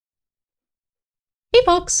Hey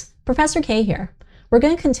folks, Professor K here. We're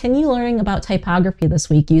going to continue learning about typography this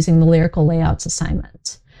week using the Lyrical Layouts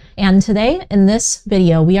assignment. And today, in this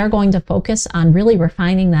video, we are going to focus on really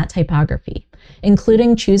refining that typography,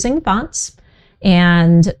 including choosing fonts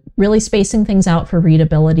and really spacing things out for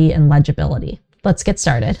readability and legibility. Let's get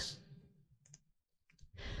started.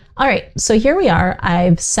 All right, so here we are.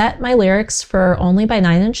 I've set my lyrics for only by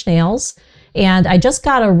 9-inch nails. And I just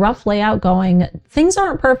got a rough layout going. Things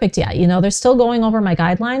aren't perfect yet. You know, they're still going over my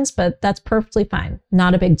guidelines, but that's perfectly fine.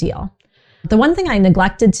 Not a big deal. The one thing I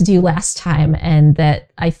neglected to do last time, and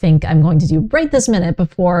that I think I'm going to do right this minute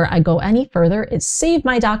before I go any further, is save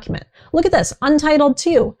my document. Look at this, Untitled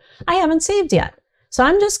 2. I haven't saved yet. So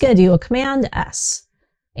I'm just going to do a Command S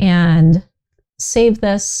and save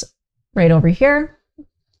this right over here.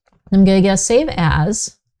 I'm going to get a Save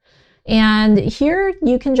As. And here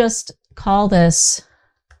you can just call this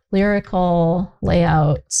Lyrical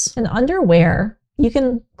Layouts. And under Where, you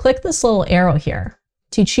can click this little arrow here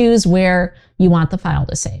to choose where you want the file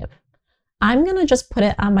to save. I'm going to just put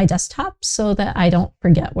it on my desktop so that I don't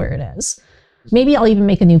forget where it is. Maybe I'll even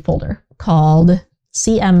make a new folder called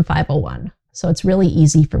CM501. So it's really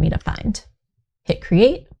easy for me to find. Hit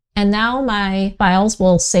Create. And now my files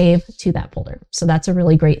will save to that folder. So that's a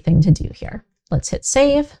really great thing to do here. Let's hit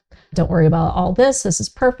Save. Don't worry about all this. This is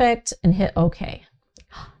perfect, and hit OK.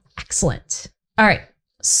 Excellent. All right,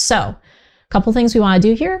 so a couple things we want to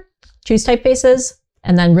do here. Choose typefaces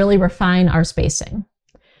and then really refine our spacing.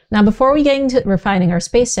 Now, before we get into refining our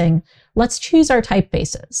spacing, let's choose our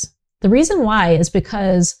typefaces. The reason why is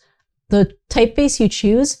because the typeface you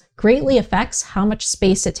choose greatly affects how much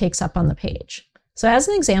space it takes up on the page. So as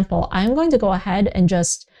an example, I'm going to go ahead and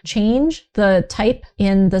just change the type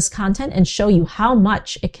in this content and show you how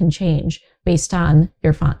much it can change based on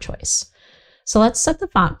your font choice. So let's set the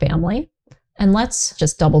font family, and let's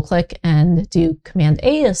just double click and do Command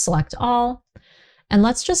A to select all. And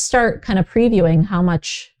let's just start kind of previewing how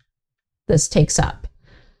much this takes up.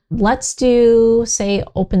 Let's do, say,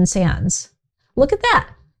 Open Sans. Look at that.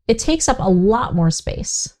 It takes up a lot more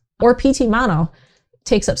space. Or PT Mono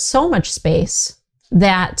takes up so much space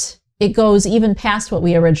that it goes even past what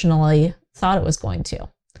we originally thought it was going to.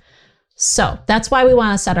 So that's why we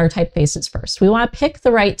want to set our typefaces first. We want to pick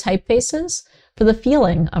the right typefaces for the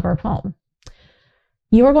feeling of our poem.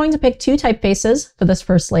 You are going to pick 2 typefaces for this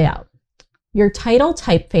first layout. Your title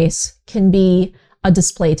typeface can be a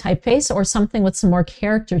display typeface or something with some more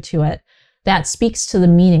character to it that speaks to the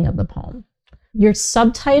meaning of the poem. Your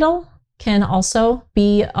subtitle can also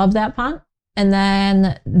be of that font. And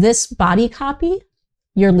then this body copy,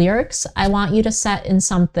 your lyrics, I want you to set in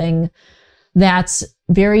something that's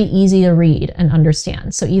very easy to read and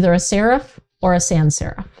understand. So either a serif or a sans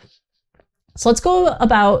serif. So let's go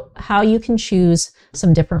about how you can choose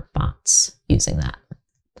some different fonts using that.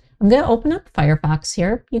 I'm going to open up Firefox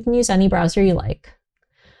here. You can use any browser you like.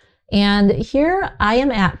 And here I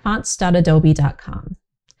am at fonts.adobe.com.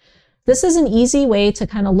 This is an easy way to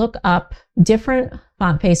kind of look up different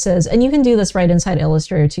font faces, and you can do this right inside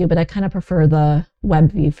Illustrator too, but I kind of prefer the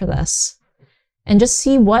web view for this, and just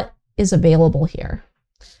see what is available here.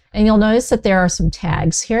 And you'll notice that there are some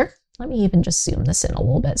tags here. Let me even just zoom this in a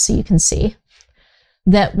little bit so you can see.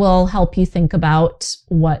 That will help you think about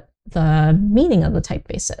what the meaning of the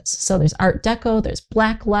typeface is. So there's Art Deco, there's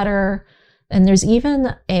black letter, and there's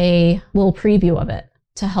even a little preview of it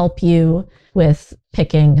to help you with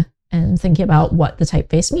picking and thinking about what the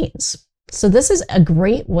typeface means. So this is a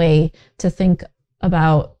great way to think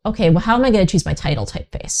about, okay, well, how am I going to choose my title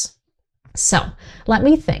typeface? So let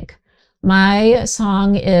me think. My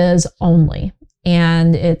song is Only,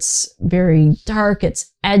 and it's very dark,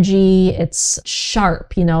 it's edgy, it's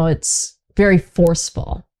sharp, you know, it's very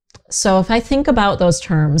forceful. So if I think about those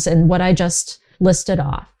terms and what I just listed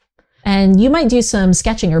off, and you might do some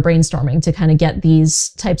sketching or brainstorming to kind of get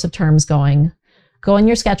these types of terms going. Go in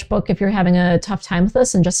your sketchbook if you're having a tough time with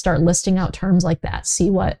this and just start listing out terms like that.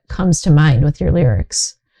 See what comes to mind with your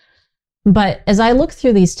lyrics. But as I look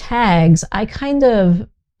through these tags, I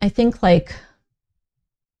think like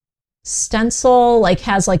stencil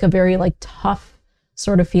has like a very tough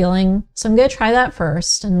sort of feeling. So I'm going to try that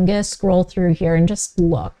first, and I'm going to scroll through here and just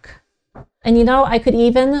look. And you know, I could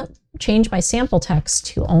even change my sample text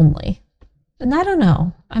to Only. And I don't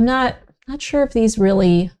know. I'm not sure if these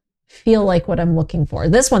really feel like what I'm looking for.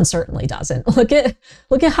 This one certainly doesn't. Look at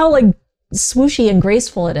how swooshy and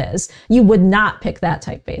graceful it is. You would not pick that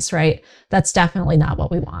typeface, right? That's definitely not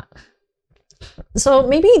what we want. So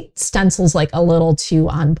maybe stencil's a little too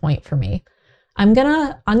on point for me. I'm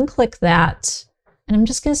gonna unclick that, and I'm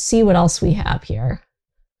just gonna see what else we have here.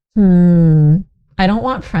 I don't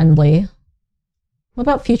want friendly. What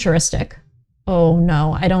about futuristic? Oh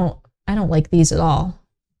no, I don't like these at all.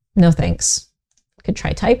 No thanks. Could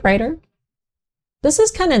try typewriter. This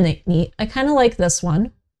is kind of neat. I kind of like this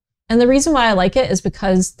one. And the reason why I like it is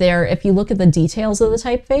because if you look at the details of the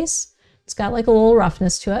typeface, it's got like a little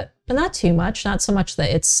roughness to it, but not too much, not so much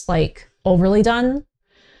that it's like overly done.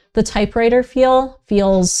 The typewriter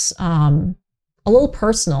feels a little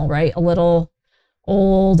personal, right? A little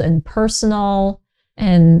old and personal.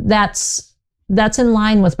 And that's in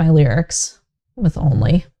line with my lyrics with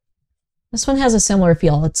only. This one has a similar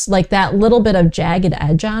feel. It's like that little bit of jagged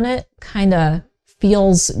edge on it kind of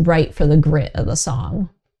feels right for the grit of the song.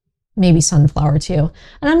 Maybe sunflower too.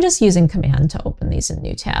 And I'm just using Command to open these in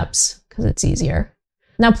new tabs because it's easier.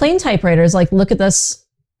 Now plain typewriters, like look at this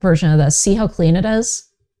version of this. See how clean it is?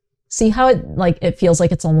 See how it feels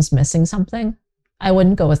like it's almost missing something? I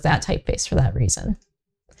wouldn't go with that typeface for that reason.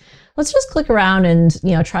 Let's just click around and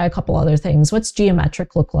try a couple other things. What's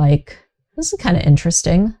geometric look like? This is kind of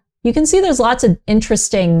interesting. You can see there's lots of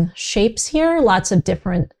interesting shapes here, lots of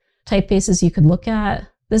different typefaces you could look at.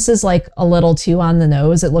 This is like a little too on the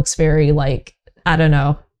nose. It looks very like, I don't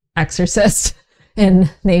know, Exorcist in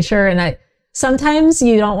nature. And sometimes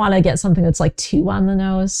you don't want to get something that's like too on the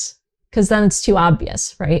nose because then it's too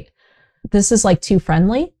obvious, right? This is like too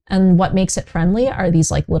friendly. And what makes it friendly are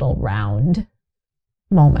these like little round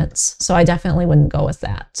moments. So I definitely wouldn't go with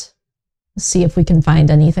that. Let's see if we can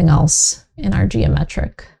find anything else in our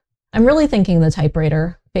geometric. I'm really thinking the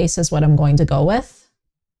typewriter face is what I'm going to go with.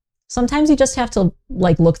 Sometimes you just have to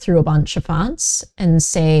like look through a bunch of fonts and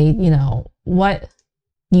say, what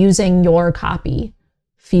using your copy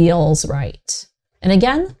feels right. And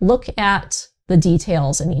again, look at the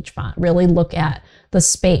details in each font. Really look at the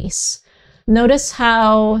space. Notice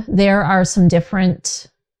how there are some different,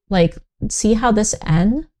 see how this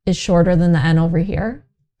N is shorter than the N over here?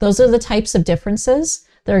 Those are the types of differences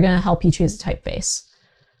that are going to help you choose a typeface.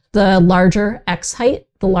 The larger X height,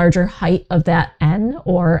 the larger height of that N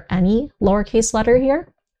or any lowercase letter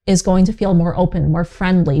here is going to feel more open, more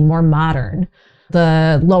friendly, more modern.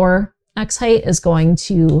 The lower X height is going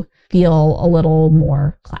to feel a little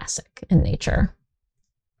more classic in nature.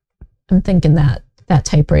 I'm thinking that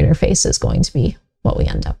typewriter face is going to be what we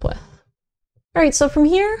end up with. All right, so from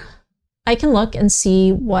here, I can look and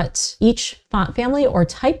see what each font family or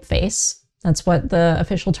typeface, that's what the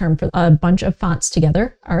official term for a bunch of fonts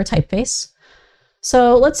together are, a typeface.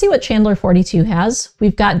 So let's see what Chandler 42 has.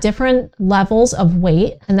 We've got different levels of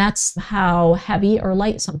weight, and that's how heavy or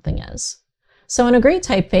light something is. So in a great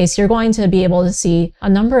typeface, you're going to be able to see a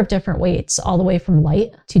number of different weights all the way from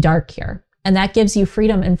light to dark here. And that gives you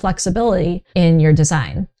freedom and flexibility in your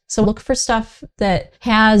design. So look for stuff that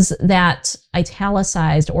has that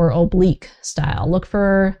italicized or oblique style. Look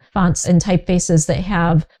for fonts and typefaces that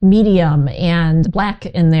have medium and black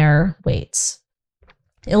in their weights.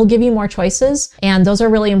 It'll give you more choices, and those are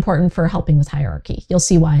really important for helping with hierarchy. You'll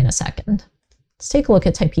see why in a second. Let's take a look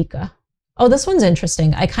at Typeface. Oh, this one's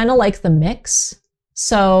interesting. I kind of like the mix.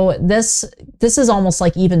 So this is almost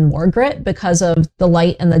like even more grit because of the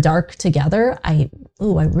light and the dark together. I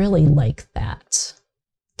really like that.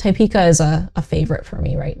 Typeface is a favorite for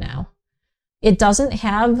me right now. It doesn't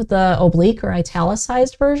have the oblique or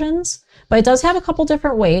italicized versions, but it does have a couple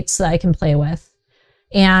different weights that I can play with.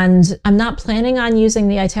 And I'm not planning on using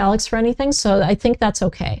the italics for anything, so I think that's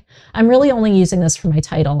okay. I'm really only using this for my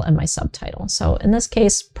title and my subtitle. So in this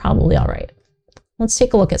case, probably all right. Let's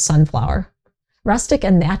take a look at Sunflower. Rustic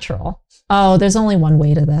and natural. Oh, there's only one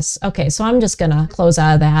way to this. Okay, so I'm just gonna close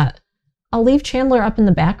out of that. I'll leave Chandler up in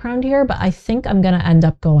the background here, but I think I'm gonna end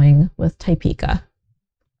up going with Typeface.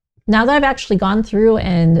 Now that I've actually gone through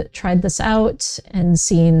and tried this out and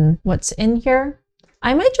seen what's in here,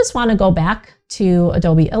 I might just want to go back to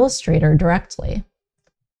Adobe Illustrator directly,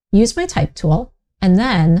 use my type tool, and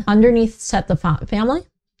then underneath set the font family,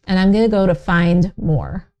 and I'm going to go to find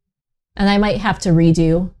more. And I might have to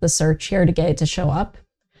redo the search here to get it to show up.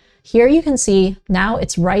 Here you can see now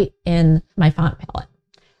it's right in my font palette.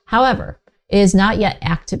 However, it is not yet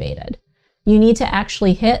activated. You need to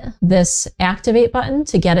actually hit this activate button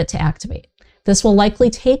to get it to activate. This will likely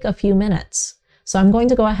take a few minutes. So I'm going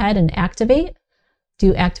to go ahead and activate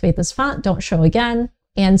this font, don't show again,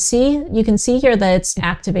 and see, you can see here that it's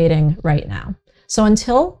activating right now. So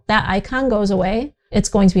until that icon goes away, it's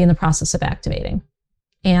going to be in the process of activating.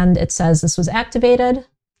 And it says this was activated.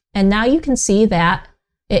 And now you can see that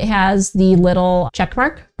it has the little check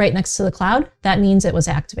mark right next to the cloud. That means it was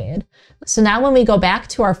activated. So now when we go back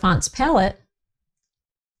to our fonts palette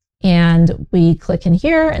and we click in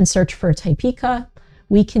here and search for Typeface,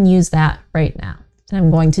 we can use that right now. And I'm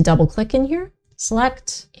going to double click in here,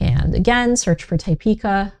 select, and And again, search for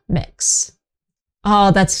Typeface mix.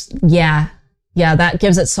 Oh, yeah, that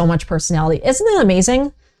gives it so much personality. Isn't it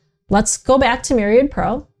amazing? Let's go back to Myriad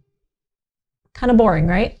Pro. Kind of boring,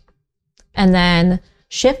 right? And then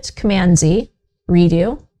Shift Command Z,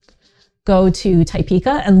 redo, go to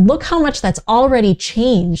Typeface, and look how much that's already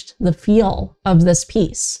changed the feel of this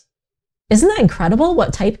piece. Isn't that incredible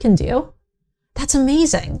what type can do? That's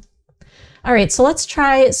amazing. All right, so let's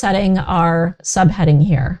try setting our subheading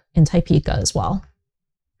here in Typeface as well.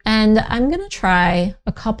 And I'm gonna try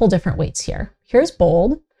a couple different weights here. Here's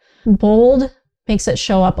bold. Bold makes it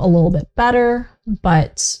show up a little bit better,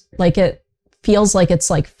 but like it feels like it's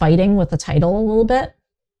like fighting with the title a little bit.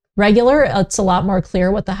 Regular, it's a lot more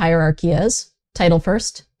clear what the hierarchy is. Title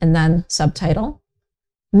first, and then subtitle.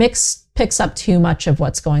 Mix picks up too much of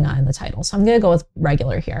what's going on in the title. So I'm gonna go with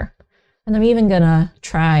regular here. And I'm even gonna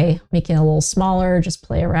try making it a little smaller, just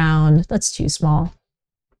play around. That's too small.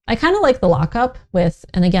 I kind of like the lockup with,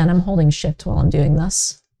 and again, I'm holding shift while I'm doing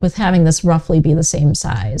this, with having this roughly be the same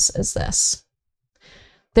size as this.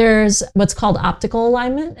 There's what's called optical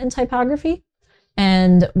alignment in typography.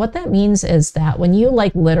 And what that means is that when you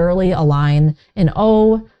like literally align an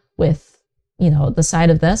O with, the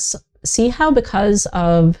side of this, see how because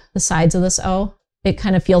of the sides of this O, it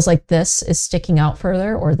kind of feels like this is sticking out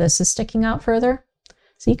further or this is sticking out further.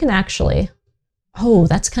 So you can actually, oh,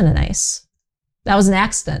 that's kind of nice. That was an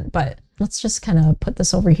accident, but let's just kind of put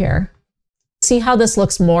this over here. See how this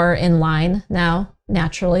looks more in line now,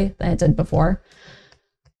 naturally, than it did before.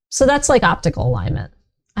 So that's like optical alignment.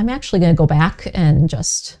 I'm actually going to go back and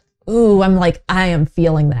just, ooh, I am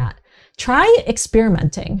feeling that. Try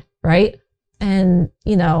experimenting, right? And,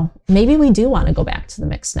 maybe we do want to go back to the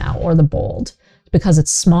mix now or the bold because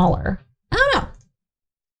it's smaller. I don't know.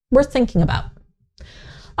 Worth thinking about.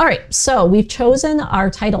 All right, so we've chosen our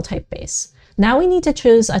title typeface. Now we need to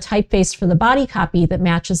choose a typeface for the body copy that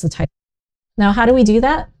matches the title. Now, how do we do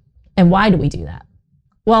that? And why do we do that?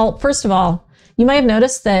 Well, first of all, you might have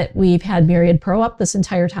noticed that we've had Myriad Pro up this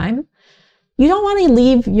entire time. You don't want to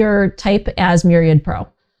leave your type as Myriad Pro.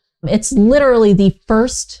 It's literally the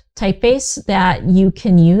first typeface that you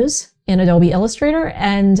can use in Adobe Illustrator.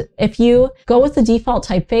 And if you go with the default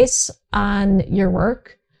typeface on your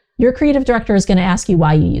work, your creative director is going to ask you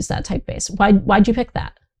why you use that typeface. Why'd you pick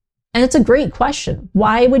that? And it's a great question.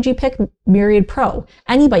 Why would you pick Myriad Pro?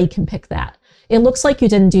 Anybody can pick that. It looks like you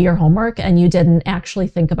didn't do your homework and you didn't actually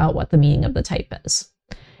think about what the meaning of the type is.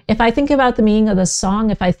 If I think about the meaning of this song,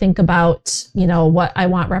 if I think about, what I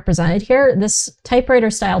want represented here, this typewriter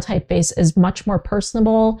style typeface is much more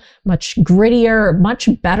personable, much grittier, much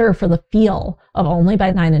better for the feel of Only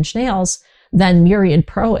by 9 Inch Nails than Myriad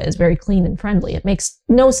Pro is, very clean and friendly. It makes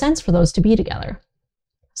no sense for those to be together.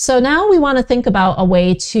 So now we want to think about a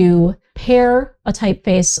way to pair a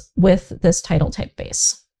typeface with this title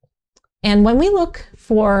typeface. And when we look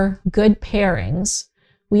for good pairings,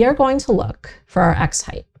 we are going to look for our X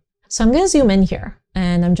height. So I'm going to zoom in here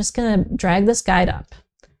and I'm just going to drag this guide up.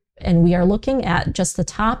 And we are looking at just the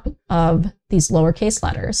top of these lowercase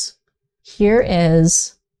letters. Here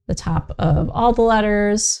is the top of all the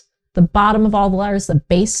letters, the bottom of all the letters, the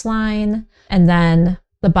baseline, and then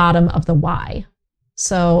the bottom of the Y.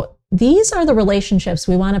 So these are the relationships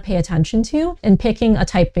we want to pay attention to in picking a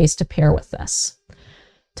typeface to pair with this.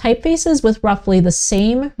 Typefaces with roughly the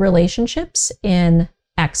same relationships in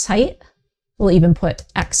X height, we'll even put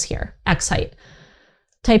X here, X height.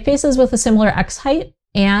 Typefaces with a similar X height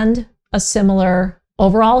and a similar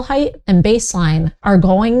overall height and baseline are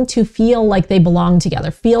going to feel like they belong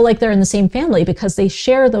together, feel like they're in the same family because they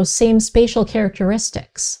share those same spatial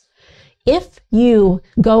characteristics. If you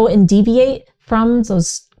go and deviate from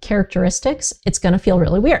those characteristics, it's going to feel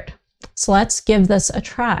really weird. So let's give this a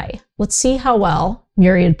try. Let's see how well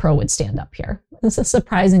Myriad Pro would stand up here. This is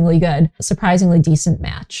surprisingly good, a surprisingly decent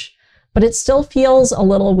match, but it still feels a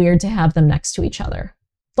little weird to have them next to each other.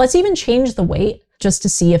 Let's even change the weight just to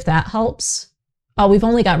see if that helps. Oh, we've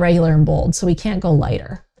only got regular and bold, so we can't go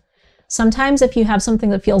lighter. Sometimes if you have something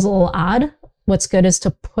that feels a little odd, what's good is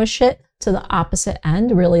to push it to the opposite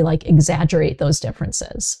end, really like exaggerate those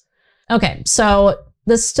differences. Okay, so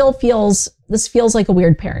this feels like a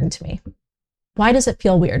weird pairing to me. Why does it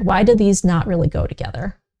feel weird? Why do these not really go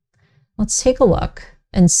together? Let's take a look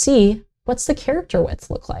and see what's the character width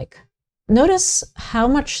look like. Notice how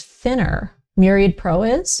much thinner Myriad Pro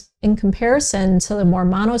is in comparison to the more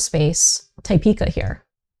monospace Typeface here.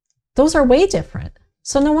 Those are way different.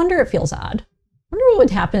 So no wonder it feels odd. I wonder what would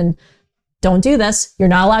happen. Don't do this. You're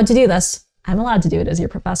not allowed to do this. I'm allowed to do it as your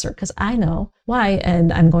professor because I know why,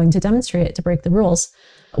 and I'm going to demonstrate it to break the rules.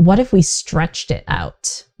 What if we stretched it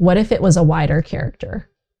out? What if it was a wider character?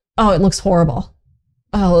 Oh, it looks horrible.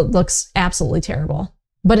 Oh, it looks absolutely terrible.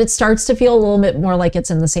 But it starts to feel a little bit more like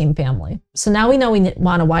it's in the same family. So now we know we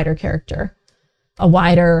want a wider character, a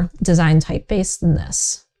wider design typeface than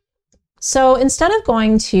this. So instead of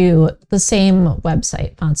going to the same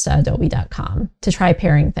website, fonts.adobe.com, to try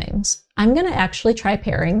pairing things, I'm going to actually try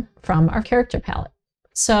pairing from our character palette.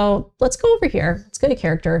 So let's go over here. Let's go to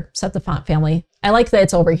character, set the font family. I like that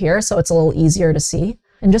it's over here, so it's a little easier to see.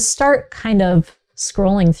 And just start kind of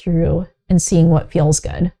scrolling through and seeing what feels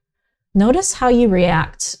good. Notice how you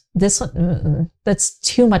react. This one, that's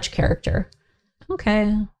too much character.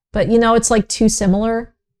 Okay, but you know, it's like too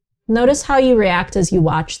similar. Notice how you react as you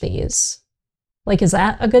watch these. Like, is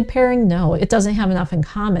that a good pairing? No, it doesn't have enough in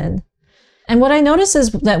common. And what I notice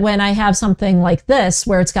is that when I have something like this,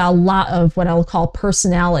 where it's got a lot of what I'll call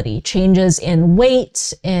personality, changes in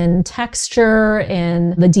weight, in texture,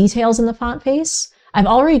 in the details in the font face, I've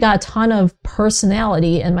already got a ton of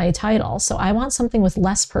personality in my title. So I want something with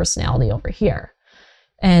less personality over here.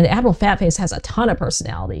 And Admiral Fatface has a ton of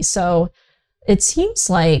personality. So it seems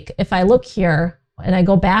like if I look here and I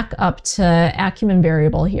go back up to Acumen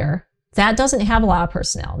variable here, that doesn't have a lot of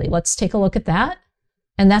personality. Let's take a look at that.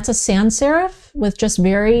 And that's a sans serif with just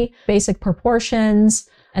very basic proportions.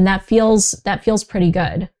 And that feels pretty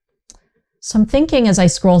good. So I'm thinking as I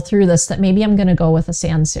scroll through this that maybe I'm going to go with a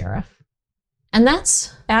sans serif. And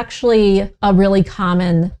that's actually a really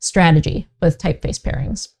common strategy with typeface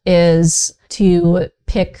pairings, is to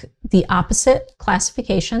pick the opposite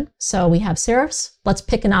classification. So we have serifs. Let's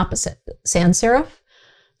pick an opposite, sans serif,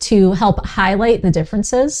 to help highlight the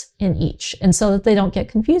differences in each, and so that they don't get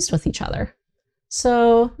confused with each other.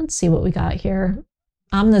 So let's see what we got here.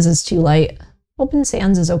 Omnis is too light. Open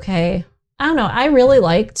Sans is okay. I don't know. I really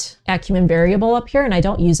liked Acumen variable up here, and I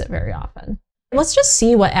don't use it very often. Let's just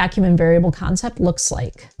see what Acumen variable concept looks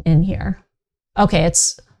like in here. Okay,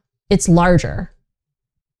 it's larger.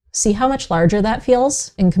 See how much larger that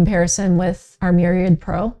feels in comparison with our Myriad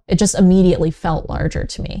Pro? It just immediately felt larger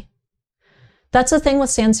to me. That's the thing with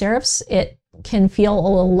sans serifs. It can feel a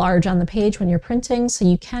little large on the page when you're printing, so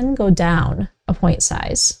you can go down a point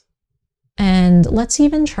size. And let's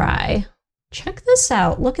even try, check this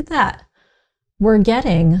out. Look at that. We're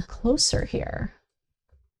getting closer here.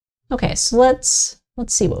 Okay, so let's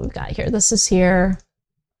see what we've got here. This is here.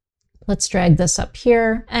 Let's drag this up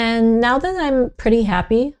here. And now that I'm pretty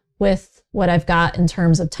happy with what I've got in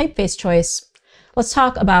terms of typeface choice, let's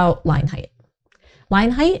talk about line height.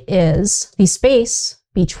 Line height is the space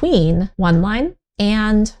between one line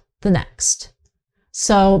and the next.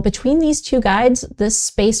 So between these two guides, this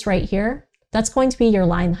space right here, that's going to be your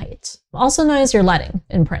line height, also known as your leading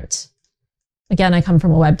in print. Again, I come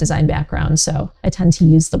from a web design background, so I tend to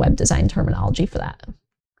use the web design terminology for that.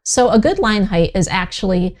 So a good line height is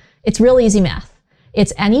actually, it's real easy math.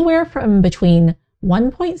 It's anywhere from between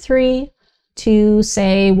 1.3 to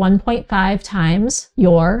say 1.5 times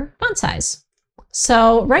your font size.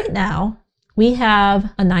 So right now we have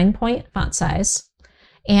a 9-point font size,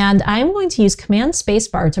 and I'm going to use Command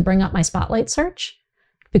Spacebar to bring up my Spotlight search,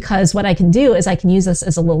 because what I can do is I can use this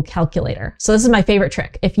as a little calculator. So this is my favorite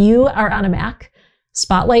trick. If you are on a Mac,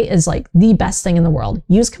 Spotlight is like the best thing in the world.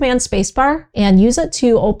 Use Command Spacebar and use it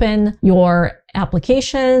to open your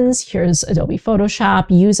applications. Here's Adobe Photoshop.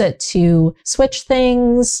 Use it to switch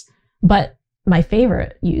things. But my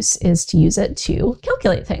favorite use is to use it to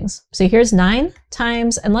calculate things. So here's 9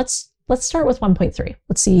 times, and let's start with 1.3.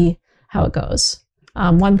 Let's see how it goes.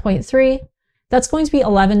 1.3, that's going to be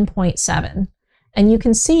 11.7. And you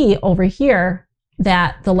can see over here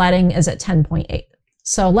that the leading is at 10.8.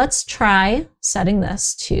 So let's try setting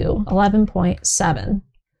this to 11.7.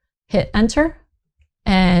 Hit enter,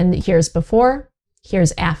 and here's before,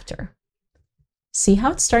 here's after. See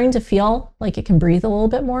how it's starting to feel like it can breathe a little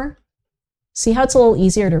bit more? See how it's a little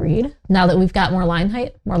easier to read now that we've got more line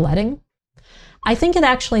height, more leading? I think it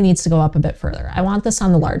actually needs to go up a bit further. I want this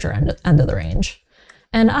on the larger end of the range.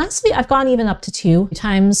 And honestly, I've gone even up to 2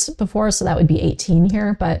 times before, so that would be 18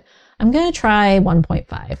 here, but I'm going to try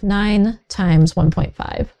 1.5. 9 times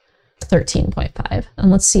 1.5, 13.5.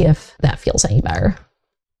 And let's see if that feels any better.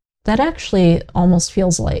 That actually almost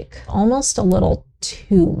feels like almost a little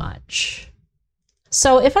too much.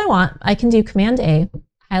 So if I want, I can do Command A,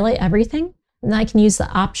 highlight everything, and then I can use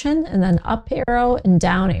the Option and then up arrow and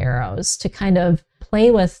down arrows to kind of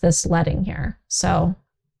play with this leading here. So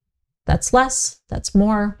that's less, that's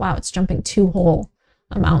more. Wow, it's jumping 2 whole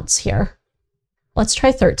amounts here. Let's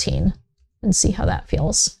try 13 and see how that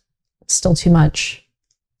feels. It's still too much.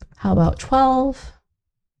 How about 12?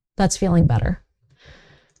 That's feeling better.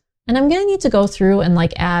 And I'm gonna need to go through and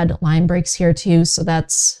like add line breaks here too, so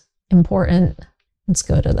that's important. Let's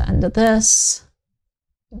go to the end of this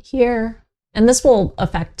here. And this will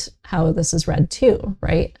affect how this is read too,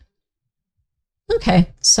 right?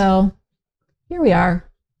 Okay, so here we are.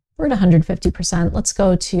 We're at 150%. Let's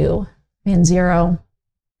go to command 0.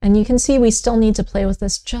 And you can see we still need to play with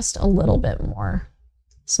this just a little bit more.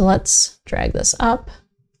 So let's drag this up.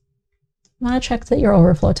 I want to check that your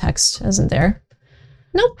overflow text isn't there.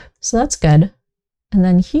 Nope, so that's good. And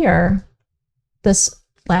then here, this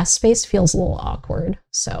last space feels a little awkward.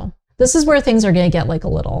 So this is where things are going to get like a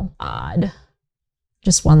little odd.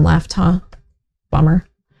 Just one left, huh? Bummer.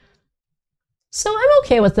 So I'm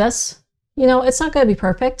okay with this. You know, it's not going to be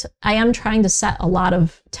perfect. I am trying to set a lot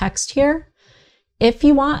of text here. If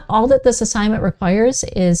you want, all that this assignment requires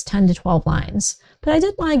is 10 to 12 lines. But I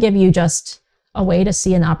did want to give you just a way to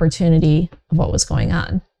see an opportunity of what was going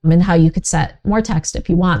on and how you could set more text if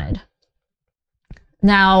you wanted.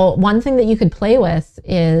 Now, one thing that you could play with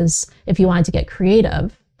is, if you wanted to get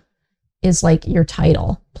creative, is like your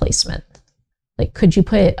title placement. Like, could you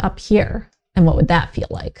put it up here? And what would that feel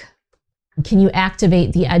like? Can you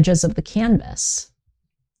activate the edges of the canvas?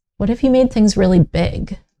 What if you made things really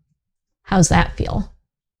big? How's that feel?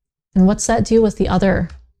 And what's that do with the other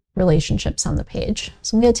relationships on the page?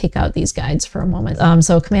 So I'm going to take out these guides for a moment.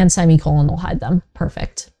 So command semicolon will hide them.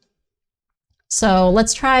 Perfect. So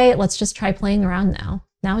let's just try playing around now.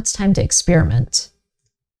 Now it's time to experiment.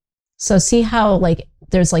 So see how like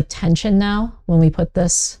there's like tension now when we put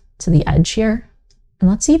this to the edge here? And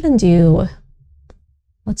let's do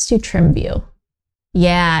trim view.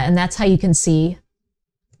 Yeah, and that's how you can see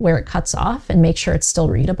where it cuts off and make sure it's still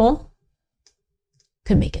readable.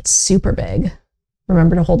 Could make it super big.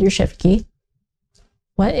 Remember to hold your shift key.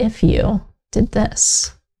 What if you did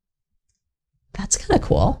this? That's kind of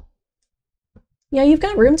cool. Yeah, you've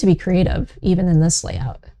got room to be creative even in this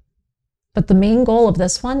layout. But the main goal of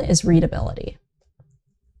this one is readability.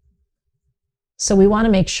 So we want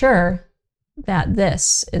to make sure that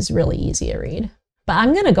this is really easy to read. But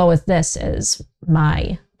I'm going to go with this as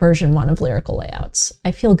my version 1 of Lyrical layouts.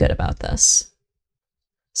 I feel good about this.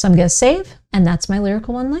 So I'm going to save, and that's my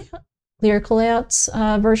Lyrical layouts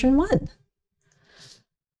version 1.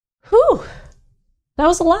 Whew, that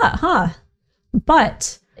was a lot, huh?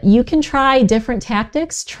 But you can try different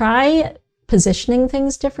tactics, try positioning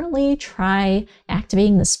things differently, try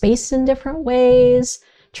activating the space in different ways,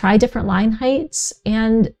 try different line heights,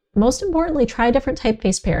 and most importantly, try different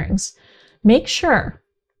typeface pairings. Make sure,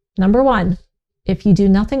 number 1, if you do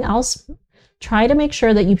nothing else, try to make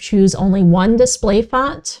sure that you choose only one display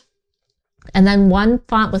font and then one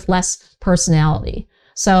font with less personality.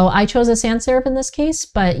 So I chose a sans serif in this case,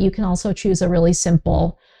 but you can also choose a really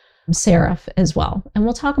simple serif as well. And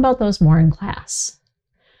we'll talk about those more in class.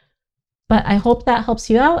 But I hope that helps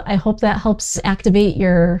you out. I hope that helps activate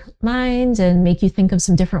your mind and make you think of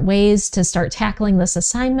some different ways to start tackling this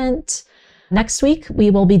assignment. Next week,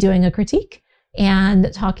 we will be doing a critique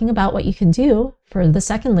and talking about what you can do for the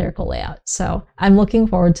second Lyrical layout. So I'm looking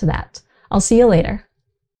forward to that. I'll see you later.